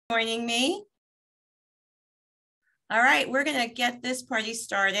Joining me. All right, we're going to get this party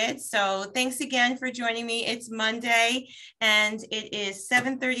started. So thanks again for joining me. It's Monday and it is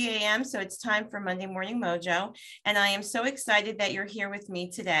 7:30 a.m. So it's time for Monday Morning Mojo. And I am so excited that you're here with me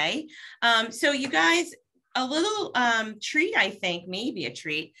today. So you guys, a little treat, I think, maybe a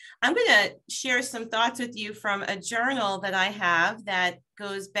treat. I'm going to share some thoughts with you from a journal that I have that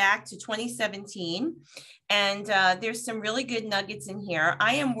goes back to 2017. And there's some really good nuggets in here.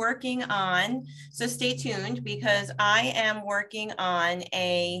 I am working on, so stay tuned because I am working on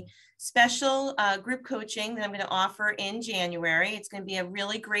a special group coaching that I'm going to offer in January. It's going to be a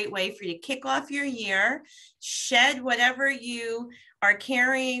really great way for you to kick off your year, shed whatever you are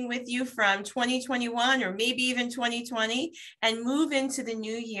carrying with you from 2021 or maybe even 2020, and move into the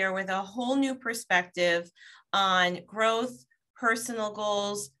new year with a whole new perspective on growth, personal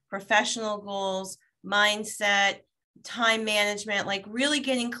goals, professional goals, mindset, time management, like really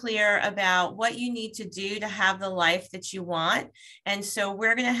getting clear about what you need to do to have the life that you want. And so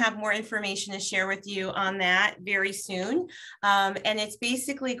we're going to have more information to share with you on that very soon. And it's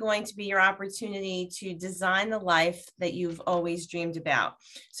basically going to be your opportunity to design the life that you've always dreamed about.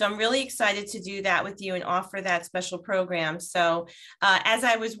 So I'm really excited to do that with you and offer that special program. So as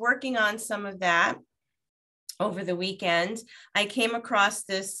I was working on some of that over the weekend, I came across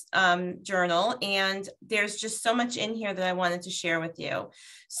this journal, and there's just so much in here that I wanted to share with you.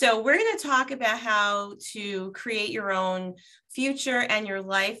 So we're going to talk about how to create your own future and your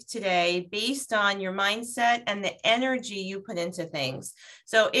life today based on your mindset and the energy you put into things.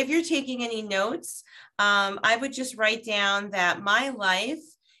 So if you're taking any notes, I would just write down that my life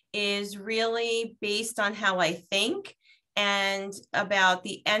is really based on how I think and about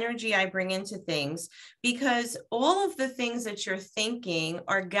the energy I bring into things, because all of the things that you're thinking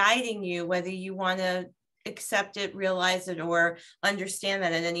are guiding you, whether you want to accept it, realize it, or understand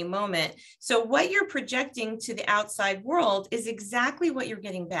that at any moment. So what you're projecting to the outside world is exactly what you're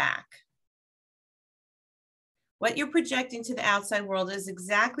getting back. What you're projecting to the outside world is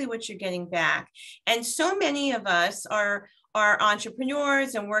exactly what you're getting back. And so many of us are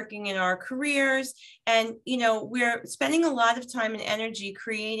entrepreneurs and working in our careers. And, you know, we're spending a lot of time and energy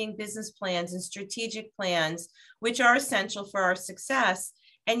creating business plans and strategic plans, which are essential for our success.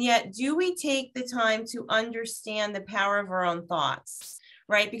 And yet, do we take the time to understand the power of our own thoughts,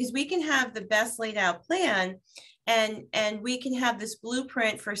 right? Because we can have the best laid out plan and we can have this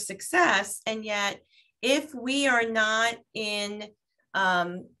blueprint for success. And yet, if we are not in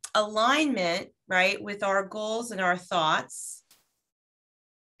alignment, right, with our goals and our thoughts,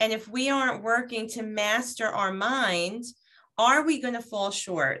 and if we aren't working to master our mind, are we going to fall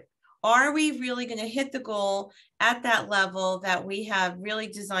short? Are we really going to hit the goal at that level that we have really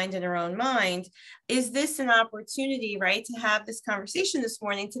designed in our own mind? Is this an opportunity, right, to have this conversation this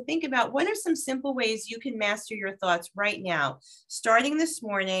morning, to think about what are some simple ways you can master your thoughts right now, starting this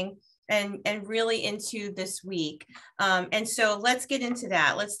morning and really into this week. And so let's get into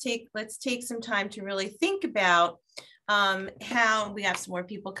that. Let's take some time to really think about how we have some more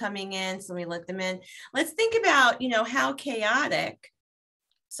people coming in. So let me let them in. Let's think about, you know, how chaotic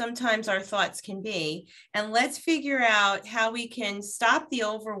sometimes our thoughts can be. And let's figure out how we can stop the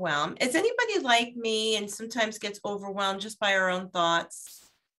overwhelm. Is anybody like me and sometimes gets overwhelmed just by our own thoughts?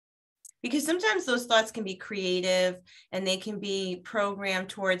 Because sometimes those thoughts can be creative and they can be programmed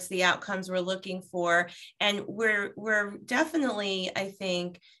towards the outcomes we're looking for. And we're definitely, I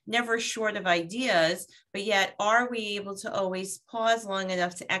think, never short of ideas, but yet are we able to always pause long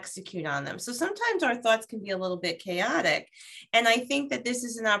enough to execute on them? So sometimes our thoughts can be a little bit chaotic. And I think that this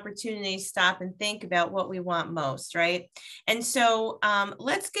is an opportunity to stop and think about what we want most, right? And so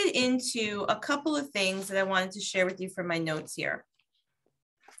let's get into a couple of things that I wanted to share with you from my notes here.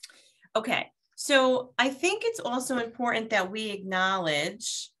 Okay, so I think it's also important that we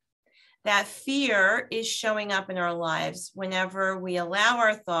acknowledge that fear is showing up in our lives whenever we allow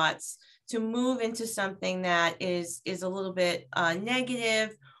our thoughts to move into something that is a little bit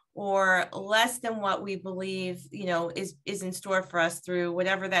negative or less than what we believe, you know, is in store for us through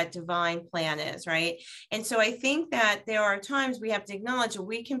whatever that divine plan is, right? And so I think that there are times we have to acknowledge that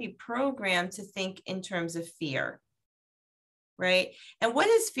we can be programmed to think in terms of fear. Right? And what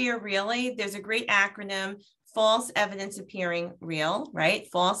is fear really? There's a great acronym, false evidence appearing real, right?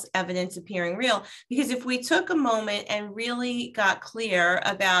 False evidence appearing real. Because if we took a moment and really got clear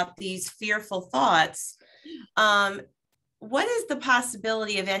about these fearful thoughts, what is the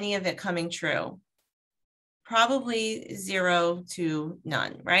possibility of any of it coming true? Probably 0 to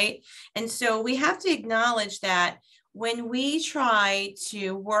none, right? And so we have to acknowledge that when we try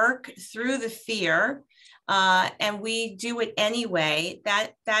to work through the fear, and we do it anyway,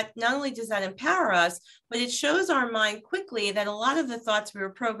 that not only does that empower us, but it shows our mind quickly that a lot of the thoughts we were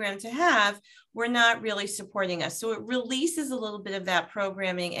programmed to have were not really supporting us. So it releases a little bit of that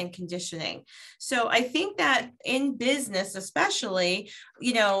programming and conditioning. So I think that in business, especially,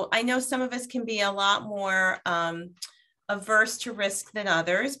 I know some of us can be a lot more averse to risk than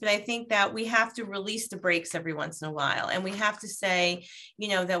others, but I think that we have to release the brakes every once in a while. And we have to say,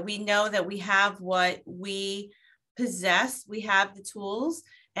 that we know that we have what we possess, we have the tools,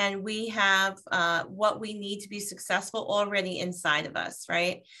 and we have what we need to be successful already inside of us,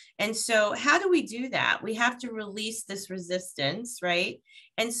 right? And so how do we do that? We have to release this resistance, right?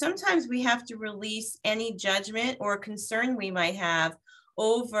 And sometimes we have to release any judgment or concern we might have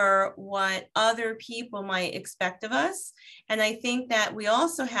over what other people might expect of us. And I think that we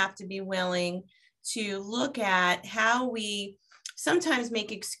also have to be willing to look at how we sometimes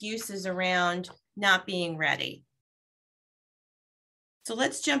make excuses around not being ready. So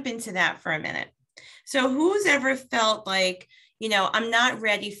let's jump into that for a minute. So who's ever felt like, I'm not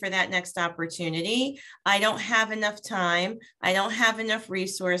ready for that next opportunity. I don't have enough time. I don't have enough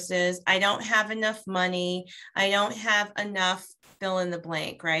resources. I don't have enough money. I don't have enough fill in the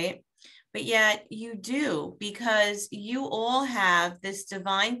blank, right? But yet you do, because you all have this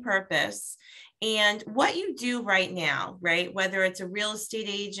divine purpose. And what you do right now, right? Whether it's a real estate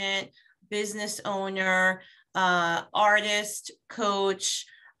agent, business owner, artist, coach,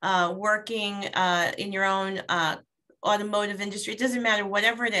 working in your own automotive industry, it doesn't matter,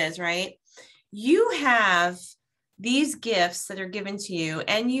 whatever it is, right? You have these gifts that are given to you,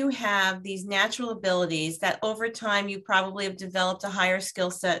 and you have these natural abilities that over time you probably have developed a higher skill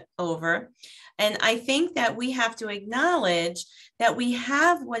set over. And I think that we have to acknowledge that we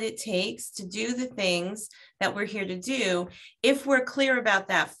have what it takes to do the things that we're here to do if we're clear about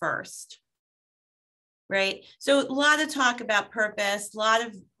that first. Right? So a lot of talk about purpose, a lot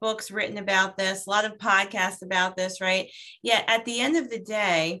of books written about this, a lot of podcasts about this, right? Yet at the end of the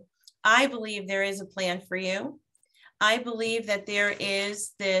day, I believe there is a plan for you. I believe that there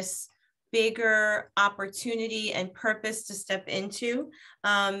is this bigger opportunity and purpose to step into.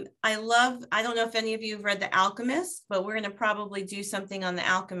 I don't know if any of you have read The Alchemist, but we're going to probably do something on The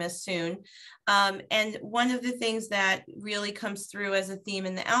Alchemist soon. And one of the things that really comes through as a theme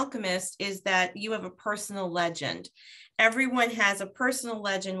in The Alchemist is that you have a personal legend. Everyone has a personal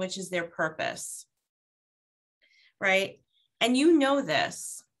legend, which is their purpose, right? And you know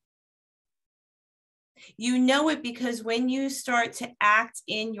this. You know it because when you start to act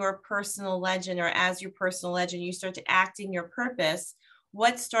in your personal legend, or as your personal legend, you start to act in your purpose,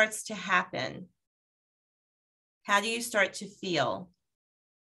 what starts to happen? How do you start to feel?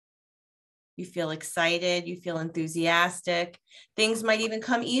 You feel excited, you feel enthusiastic. Things might even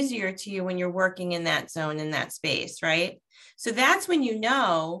come easier to you when you're working in that zone, in that space, right? So that's when you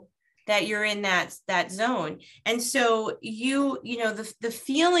know that you're in that zone. And so the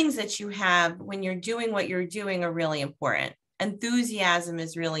feelings that you have when you're doing what you're doing are really important. Enthusiasm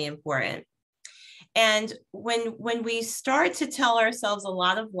is really important. And when we start to tell ourselves a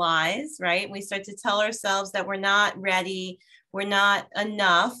lot of lies, right? We start to tell ourselves that we're not ready, we're not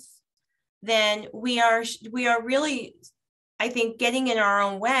enough, then we are really, I think, getting in our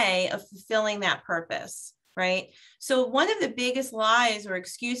own way of fulfilling that purpose. Right? So one of the biggest lies or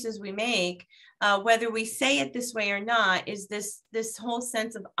excuses we make, whether we say it this way or not, is this whole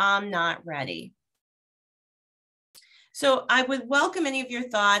sense of I'm not ready. So I would welcome any of your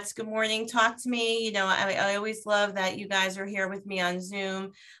thoughts. Good morning. Talk to me. I always love that you guys are here with me on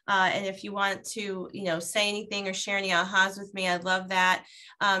Zoom. And if you want to, say anything or share any ahas with me, I'd love that.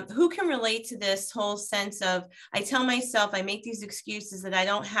 Who can relate to this whole sense of, I tell myself, I make these excuses that I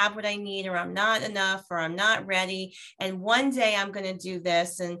don't have what I need, or I'm not enough, or I'm not ready. And one day I'm going to do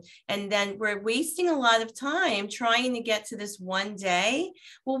this. And then we're wasting a lot of time trying to get to this one day.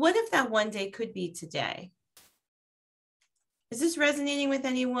 Well, what if that one day could be today? Is this resonating with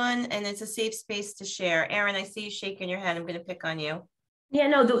anyone? And it's a safe space to share. Erin, I see you shaking your head. I'm going to pick on you. Yeah,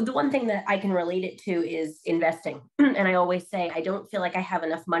 no, the one thing that I can relate it to is investing. And I always say, I don't feel like I have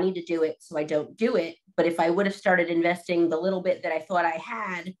enough money to do it, so I don't do it. But if I would have started investing the little bit that I thought I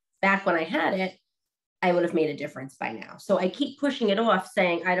had back when I had it, I would have made a difference by now. So I keep pushing it off,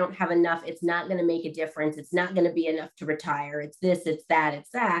 saying, I don't have enough. It's not going to make a difference. It's not going to be enough to retire. It's this, it's that,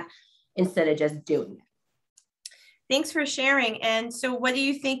 instead of just doing it. Thanks for sharing. And so what are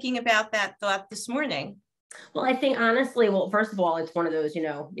you thinking about that thought this morning? Well, I think honestly, well, first of all, it's one of those,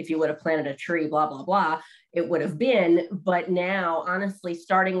 if you would have planted a tree, blah, blah, blah, it would have been. But now, honestly,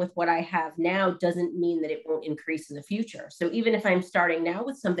 starting with what I have now doesn't mean that it won't increase in the future. So even if I'm starting now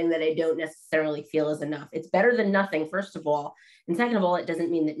with something that I don't necessarily feel is enough, it's better than nothing, first of all. And second of all, it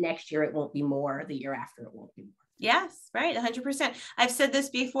doesn't mean that next year it won't be more, the year after it won't be more. Yes, right. 100%. I've said this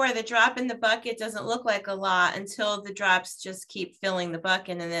before, the drop in the bucket doesn't look like a lot until the drops just keep filling the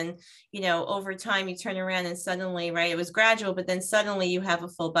bucket. And then, over time you turn around and suddenly, right, it was gradual, but then suddenly you have a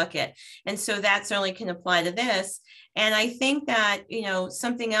full bucket. And so that certainly can apply to this. And I think that,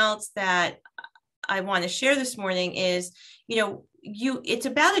 something else that I want to share this morning is, it's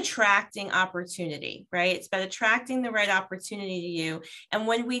about attracting opportunity, right? It's about attracting the right opportunity to you. And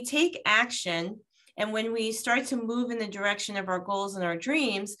when we take action, and when we start to move in the direction of our goals and our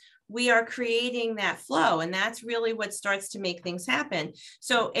dreams, we are creating that flow. And that's really what starts to make things happen.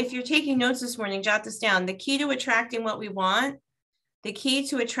 So if you're taking notes this morning, jot this down. The key to attracting what we want,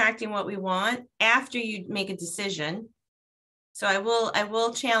 after you make a decision. So I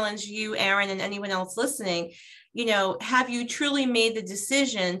will challenge you, Aaron, and anyone else listening, have you truly made the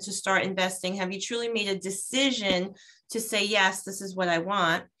decision to start investing? Have you truly made a decision to say, yes, this is what I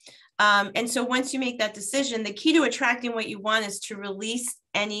want? And so once you make that decision, the key to attracting what you want is to release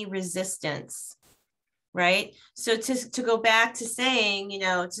any resistance, right? So to go back to saying,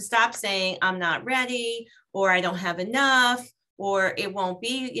 to stop saying, I'm not ready, or I don't have enough, or it won't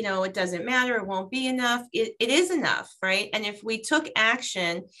be, it doesn't matter, it won't be enough. It is enough, right? And if we took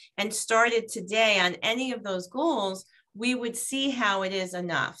action and started today on any of those goals, we would see how it is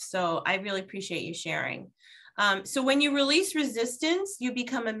enough. So I really appreciate you sharing. So when you release resistance, you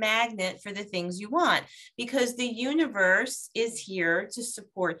become a magnet for the things you want, because the universe is here to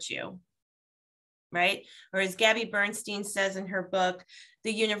support you, right? Or as Gabby Bernstein says in her book,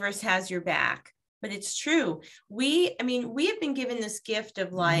 the universe has your back. But it's true. We have been given this gift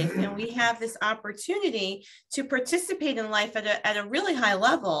of life, and we have this opportunity to participate in life at a really high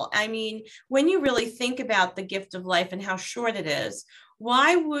level. I mean, when you really think about the gift of life and how short it is,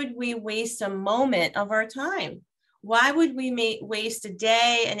 why would we waste a moment of our time? Why would we waste a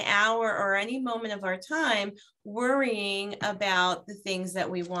day, an hour, or any moment of our time worrying about the things that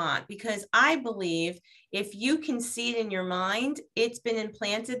we want? Because I believe if you can see it in your mind, it's been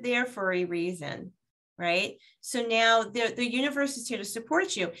implanted there for a reason, right? So now the universe is here to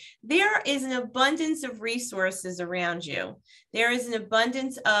support you. There is an abundance of resources around you. There is an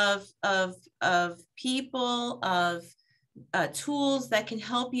abundance of people, of tools that can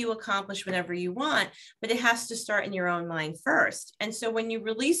help you accomplish whatever you want, but it has to start in your own mind first. And so when you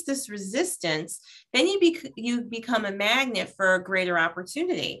release this resistance, then you become a magnet for a greater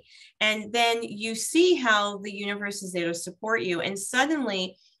opportunity. And then you see how the universe is there to support you. And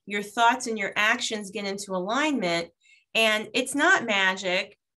suddenly your thoughts and your actions get into alignment. And it's not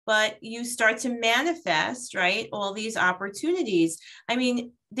magic, but you start to manifest, right, all these opportunities. I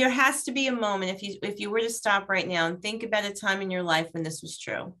mean, there has to be a moment, if you were to stop right now and think about a time in your life when this was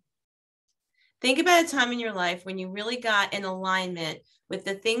true. Think about a time in your life when you really got in alignment with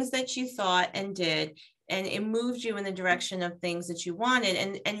the things that you thought and did, and it moved you in the direction of things that you wanted.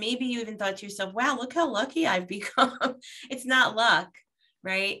 And maybe you even thought to yourself, wow, look how lucky I've become. It's not luck,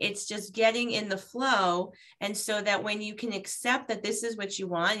 right? It's just getting in the flow. And so that when you can accept that this is what you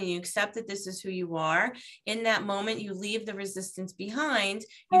want, and you accept that this is who you are, in that moment, you leave the resistance behind,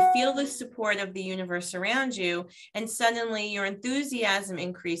 you feel the support of the universe around you, and suddenly your enthusiasm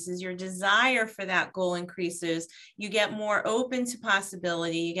increases, your desire for that goal increases, you get more open to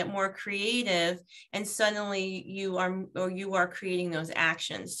possibility, you get more creative, and suddenly you are creating those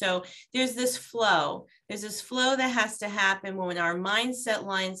actions. So there's this flow. There's this flow that has to happen when our mindset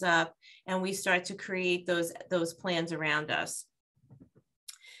lines up and we start to create those plans around us.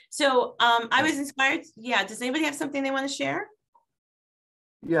 So I was inspired. Yeah. Does anybody have something they want to share?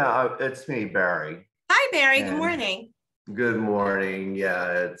 Yeah, it's me, Barry. Hi, Barry. Good morning. Good morning.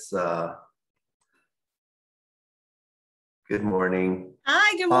 Yeah, it's good morning.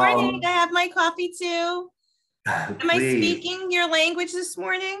 Hi, good morning. I have my coffee too. Am I speaking your language this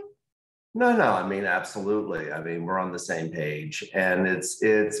morning? No, I mean, absolutely. I mean, we're on the same page. And it's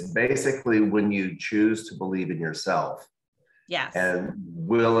basically when you choose to believe in yourself. Yes. And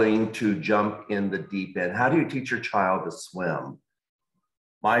willing to jump in the deep end. How do you teach your child to swim?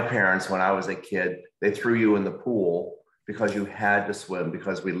 My parents, when I was a kid, they threw you in the pool because you had to swim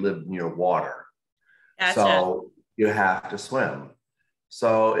because we lived near water. Gotcha. So you have to swim.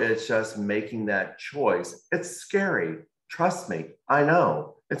 So it's just making that choice. It's scary. Trust me, I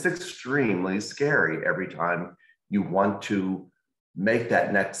know. It's extremely scary every time you want to make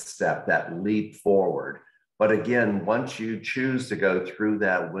that next step, that leap forward. But again, once you choose to go through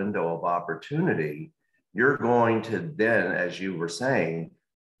that window of opportunity, you're going to then, as you were saying,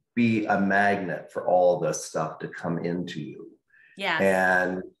 be a magnet for all this stuff to come into you.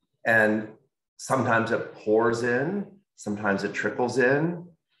 Yes. And sometimes it pours in, sometimes it trickles in.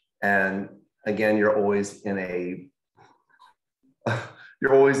 And again, you're always in a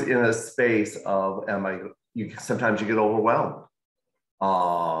space of, sometimes you get overwhelmed.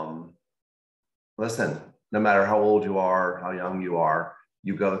 Listen, no matter how old you are, how young you are,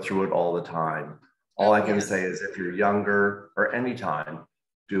 you go through it all the time. All I can say is if you're younger or anytime,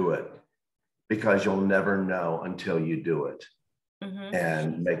 do it, because you'll never know until you do it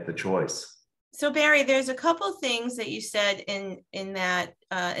and make the choice. So Barry, there's a couple things that you said in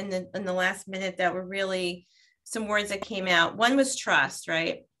the last minute that were really some words that came out. One was trust,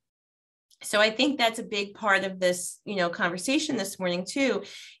 right? So I think that's a big part of this, conversation this morning too,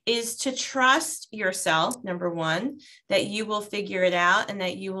 is to trust yourself, number one, that you will figure it out and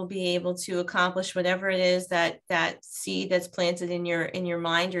that you will be able to accomplish whatever it is that seed that's planted in your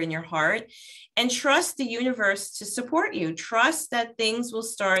mind or in your heart, and trust the universe to support you. Trust that things will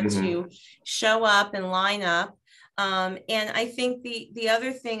start to show up and line up. And I think the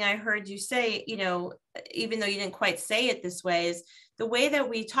other thing I heard you say, even though you didn't quite say it this way, is the way that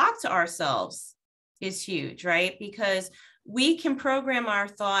we talk to ourselves is huge, right? Because we can program our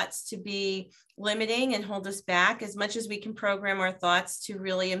thoughts to be limiting and hold us back as much as we can program our thoughts to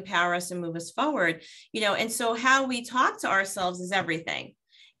really empower us and move us forward, and so how we talk to ourselves is everything.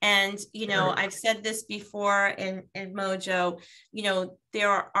 And, I've said this before in Mojo,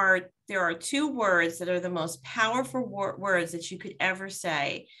 there are two words that are the most powerful words that you could ever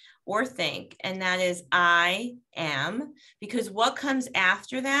say or think, and that is I am, because what comes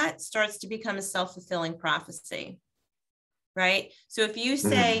after that starts to become a self-fulfilling prophecy, right? So if you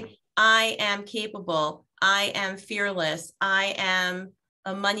say, I am capable, I am fearless, I am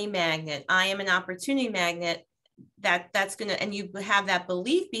a money magnet, I am an opportunity magnet, that's going to, and you have that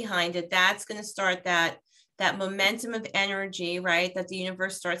belief behind it, that's going to start that momentum of energy, right? That the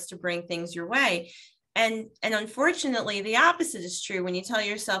universe starts to bring things your way. And unfortunately, the opposite is true. When you tell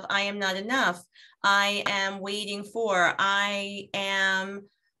yourself, I am not enough, I am waiting for, I am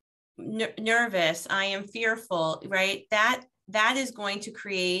nervous, I am fearful, right? That is going to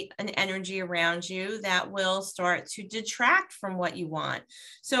create an energy around you that will start to detract from what you want.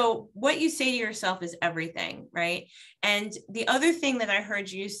 So what you say to yourself is everything, right? And the other thing that I heard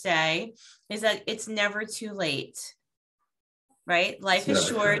you say is that it's never too late, right? Life is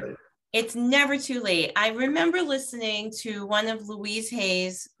short. It's never too late. I remember listening to one of Louise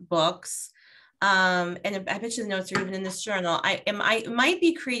Hay's books, and I bet you the notes are even in this journal. I might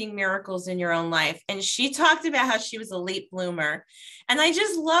be creating miracles in your own life. And she talked about how she was a late bloomer. And I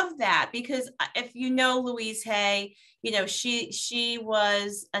just love that, because if you know Louise Hay, she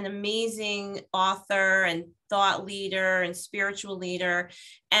was an amazing author and thought leader and spiritual leader.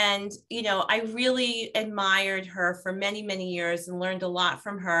 And, I really admired her for many, many years and learned a lot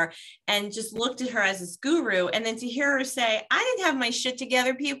from her and just looked at her as this guru. And then to hear her say, I didn't have my shit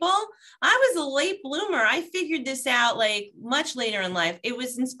together, people. I was a late bloomer. I figured this out like much later in life. It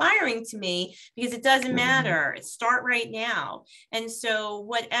was inspiring to me because it doesn't matter. Start right now. And so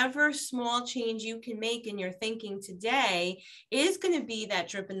whatever small change you can make in your thinking today is going to be that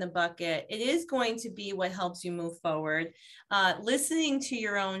drip in the bucket. It is going to be what helps you move forward. Listening to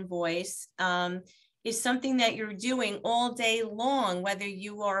your own voice is something that you're doing all day long, whether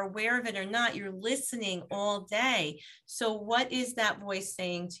you are aware of it or not. You're listening all day. So what is that voice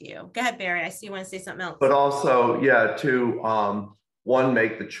saying to you? Go ahead, Barry. I see you want to say something else. But also, to one,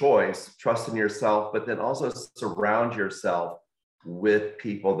 make the choice, trust in yourself, but then also surround yourself with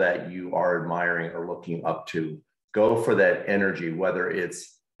people that you are admiring or looking up to. Go for that energy, whether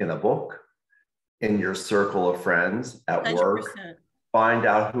it's in a book, in your circle of friends, at 100%. Work. Find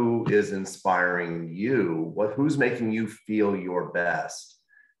out who is inspiring you, who's making you feel your best,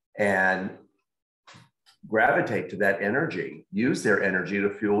 and gravitate to that energy. Use their energy to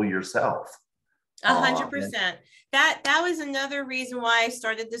fuel yourself. 100%. That was another reason why I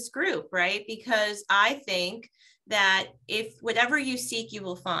started this group, right? Because I think that if whatever you seek, you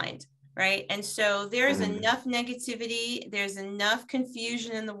will find. Right. And so there's enough negativity, there's enough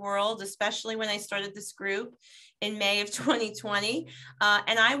confusion in the world, especially when I started this group in May of 2020.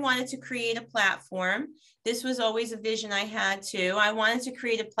 And I wanted to create a platform. This was always a vision I had too. I wanted to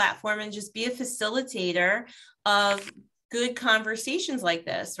create a platform and just be a facilitator of good conversations like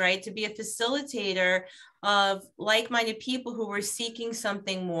this, right? To be a facilitator of like-minded people who were seeking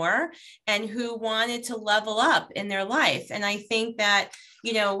something more and who wanted to level up in their life. And I think that,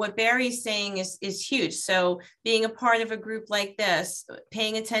 you know, what Barry's saying is huge. So being a part of a group like this,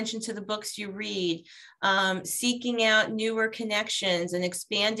 paying attention to the books you read, seeking out newer connections and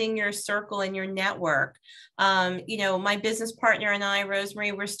expanding your circle and your network. You know, my business partner and I,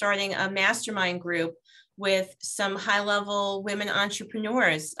 Rosemary, we're starting a mastermind group with some high-level women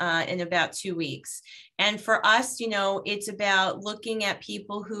entrepreneurs in about 2 weeks. And for us, you know, it's about looking at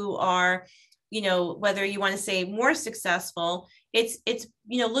people who are, you know, whether you want to say more successful, it's,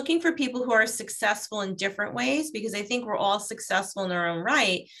 you know, looking for people who are successful in different ways, because I think we're all successful in our own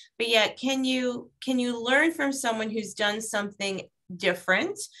right. But yet, can you learn from someone who's done something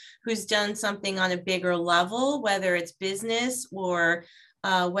different, who's done something on a bigger level, whether it's business or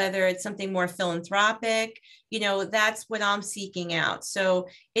whether it's something more philanthropic, you know, that's what I'm seeking out. So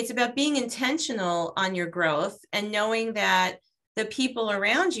it's about being intentional on your growth and knowing that the people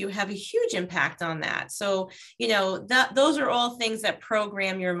around you have a huge impact on that. So, you know, those are all things that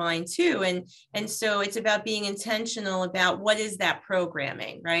program your mind too. And so it's about being intentional about what is that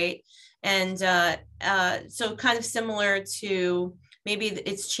programming, right? And so kind of similar to, maybe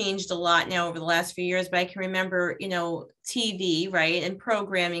it's changed a lot now over the last few years, but I can remember, you know, TV, right? And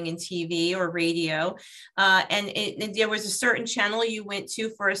programming in TV or radio. And there was a certain channel you went to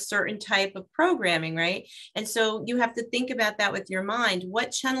for a certain type of programming, right? And so you have to think about that with your mind.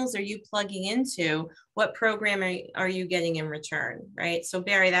 What channels are you plugging into? What programming are you getting in return, right? So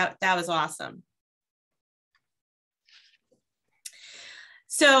Barry, that was awesome.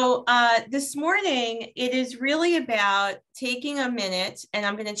 So this morning, it is really about taking a minute, and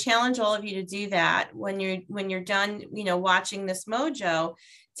I'm going to challenge all of you to do that when you're done, you know, watching this Mojo.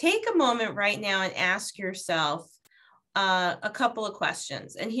 Take a moment right now and ask yourself a couple of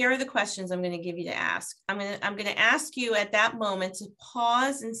questions. And here are the questions I'm going to give you to ask. I'm going to ask you at that moment to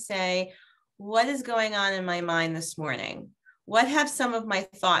pause and say, what is going on in my mind this morning? What have some of my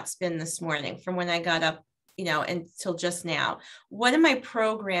thoughts been this morning from when I got up, you know, until just now? What am I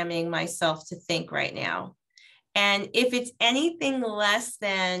programming myself to think right now? And if it's anything less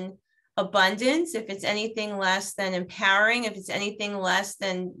than abundance, if it's anything less than empowering, if it's anything less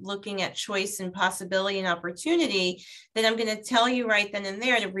than looking at choice and possibility and opportunity, then I'm going to tell you right then and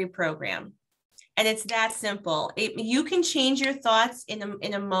there to reprogram. And it's that simple. You can change your thoughts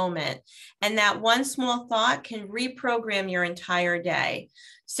in a moment. And that one small thought can reprogram your entire day.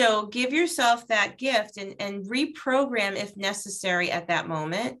 So give yourself that gift and reprogram if necessary at that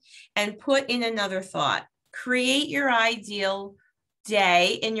moment, and put in another thought. Create your ideal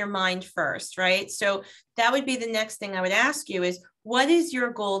day in your mind first, right? So that would be the next thing I would ask you is, what is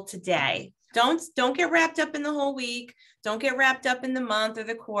your goal today? Don't get wrapped up in the whole week. Don't get wrapped up in the month or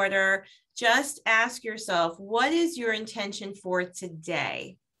the quarter. Just ask yourself, what is your intention for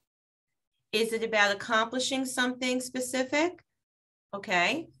today? Is it about accomplishing something specific?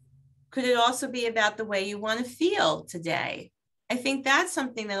 Okay. Could it also be about the way you want to feel today? I think that's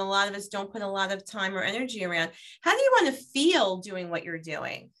something that a lot of us don't put a lot of time or energy around. How do you want to feel doing what you're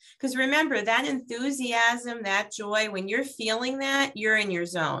doing? Because remember, that enthusiasm, that joy, when you're feeling that, you're in your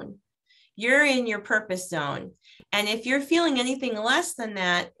zone. You're in your purpose zone. And if you're feeling anything less than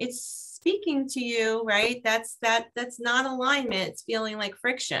that, it's speaking to you, right? That's not alignment. It's feeling like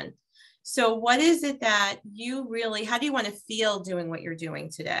friction. So what is it that you really, how do you want to feel doing what you're doing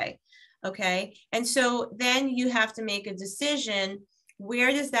today? Okay. And so then you have to make a decision.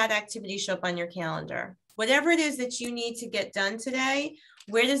 Where does that activity show up on your calendar? Whatever it is that you need to get done today,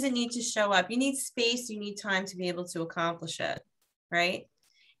 where does it need to show up? You need space, you need time to be able to accomplish it, right?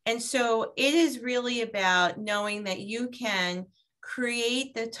 And so it is really about knowing that you can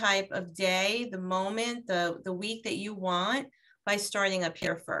create the type of day, the moment, the week that you want by starting up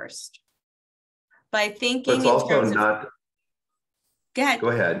here first. By thinking in terms of... Go ahead. Go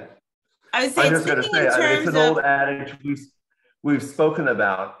ahead. I was saying, just going to say, it's an old adage we've spoken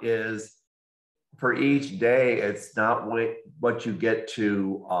about, is for each day, it's not what you get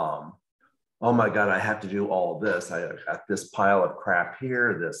to, oh my God, I have to do all this. I got this pile of crap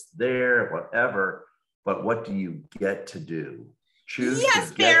here, this there, whatever. But what do you get to do? Choose.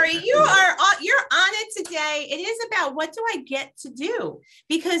 Yes, Barry, you're on it today. It is about, what do I get to do?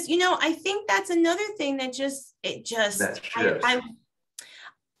 Because, you know, I think that's another thing that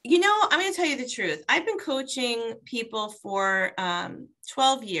you know, I'm going to tell you the truth. I've been coaching people for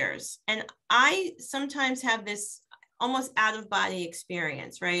 12 years, and I sometimes have this almost out of body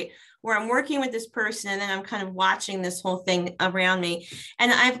experience, right? Where I'm working with this person and then I'm kind of watching this whole thing around me.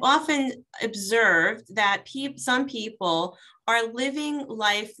 And I've often observed that some people are living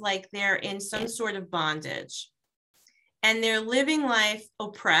life like they're in some sort of bondage, and they're living life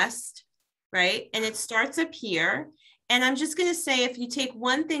oppressed, right? And it starts up here. And I'm just going to say, if you take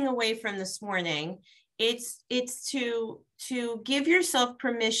one thing away from this morning, it's to give yourself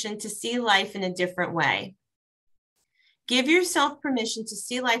permission to see life in a different way. Give yourself permission to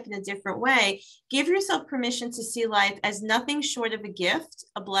see life in a different way. Give yourself permission to see life as nothing short of a gift,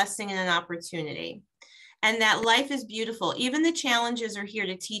 a blessing, and an opportunity. And that life is beautiful. Even the challenges are here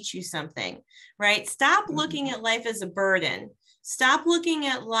to teach you something, right? Stop looking at life as a burden. Stop looking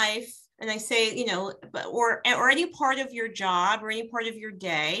at life, and I say, you know, or any part of your job or any part of your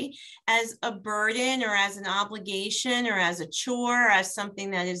day as a burden or as an obligation or as a chore, or as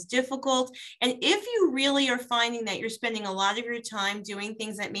something that is difficult. And if you really are finding that you're spending a lot of your time doing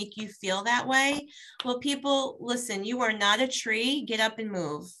things that make you feel that way, well, people, listen, you are not a tree. Get up and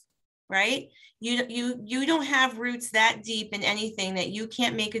move, right? You don't have roots that deep in anything that you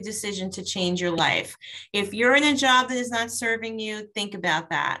can't make a decision to change your life. If you're in a job that is not serving you, think about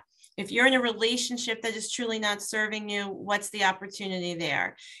that. If you're in a relationship that is truly not serving you, what's the opportunity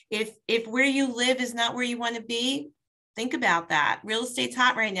there? If where you live is not where you want to be, think about that. Real estate's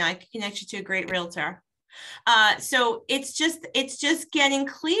hot right now. I can connect you to a great realtor. So it's just getting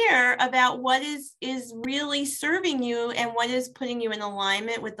clear about what is really serving you and what is putting you in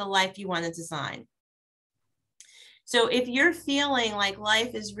alignment with the life you want to design. So if you're feeling like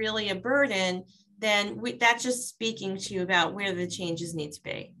life is really a burden, then that's just speaking to you about where the changes need to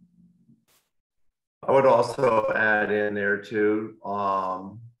be. I would also add in there too,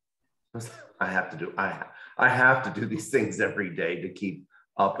 I have to do these things every day to keep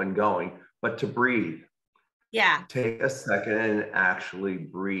up and going, but to breathe. Yeah. Take a second and actually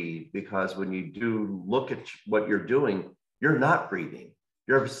breathe, because when you do look at what you're doing, you're not breathing.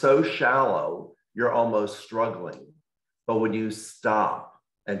 You're so shallow, you're almost struggling. But when you stop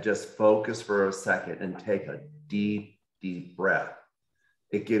and just focus for a second and take a deep, deep breath,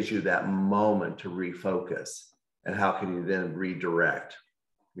 it gives you that moment to refocus. And how can you then redirect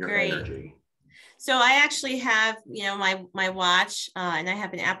your energy? So I actually have, you know, my watch and I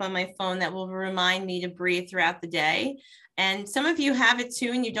have an app on my phone that will remind me to breathe throughout the day. And some of you have it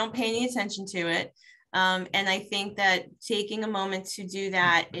too, and you don't pay any attention to it. And I think that taking a moment to do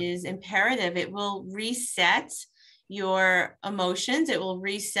that is imperative. It will reset your emotions. It will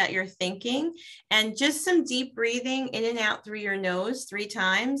reset your thinking, and just some deep breathing in and out through your nose 3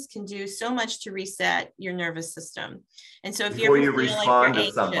 times can do so much to reset your nervous system. And so if before you like respond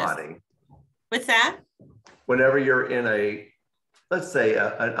to somebody, what's that? Whenever you're in a, let's say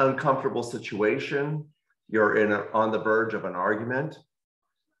an uncomfortable situation, you're on the verge of an argument,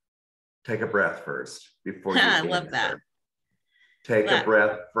 take a breath first before you I love that. Take a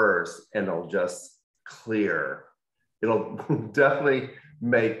breath first, and it'll just clear. It'll definitely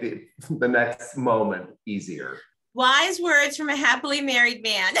make the next moment easier. Wise words from a happily married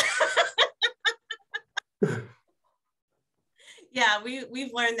man. Yeah,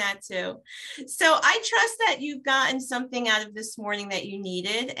 we've learned that too. So I trust that you've gotten something out of this morning that you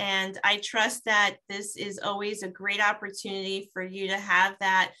needed. And I trust that this is always a great opportunity for you to have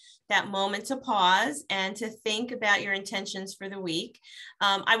that moment to pause and to think about your intentions for the week.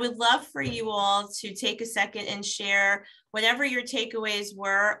 I would love for you all to take a second and share whatever your takeaways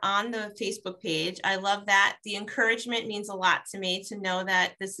were on the Facebook page. I love that. The encouragement means a lot to me to know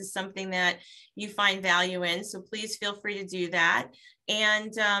that this is something that you find value in. So please feel free to do that.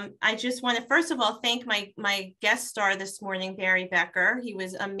 And I just want to, first of all, thank my guest star this morning, Barry Becker. He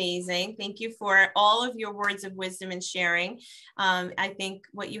was amazing. Thank you for all of your words of wisdom and sharing. I think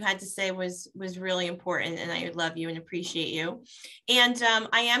what you had to say was really important, and I love you and appreciate you. And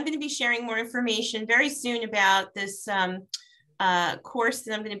I am going to be sharing more information very soon about this course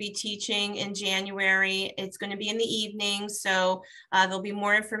that I'm going to be teaching in January. It's going to be in the evening, so there'll be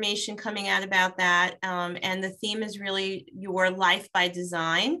more information coming out about that. And the theme is really your life by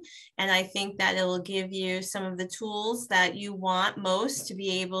design. And I think that it will give you some of the tools that you want most to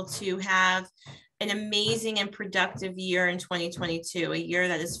be able to have an amazing and productive year in 2022, a year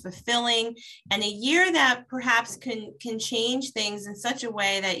that is fulfilling, and a year that perhaps can change things in such a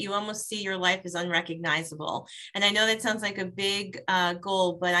way that you almost see your life as unrecognizable. And I know that sounds like a big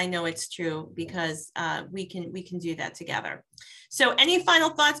goal, but I know it's true, because we can do that together. So any final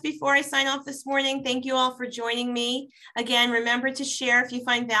thoughts before I sign off this morning? Thank you all for joining me. Again, remember to share. If you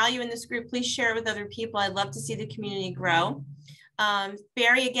find value in this group, please share it with other people. I'd love to see the community grow.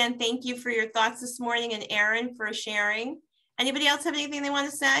 Barry, again, thank you for your thoughts this morning, and Erin for sharing. Anybody else have anything they want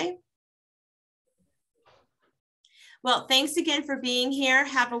to say? Well, thanks again for being here.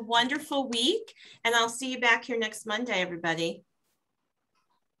 Have a wonderful week, and I'll see you back here next Monday, everybody.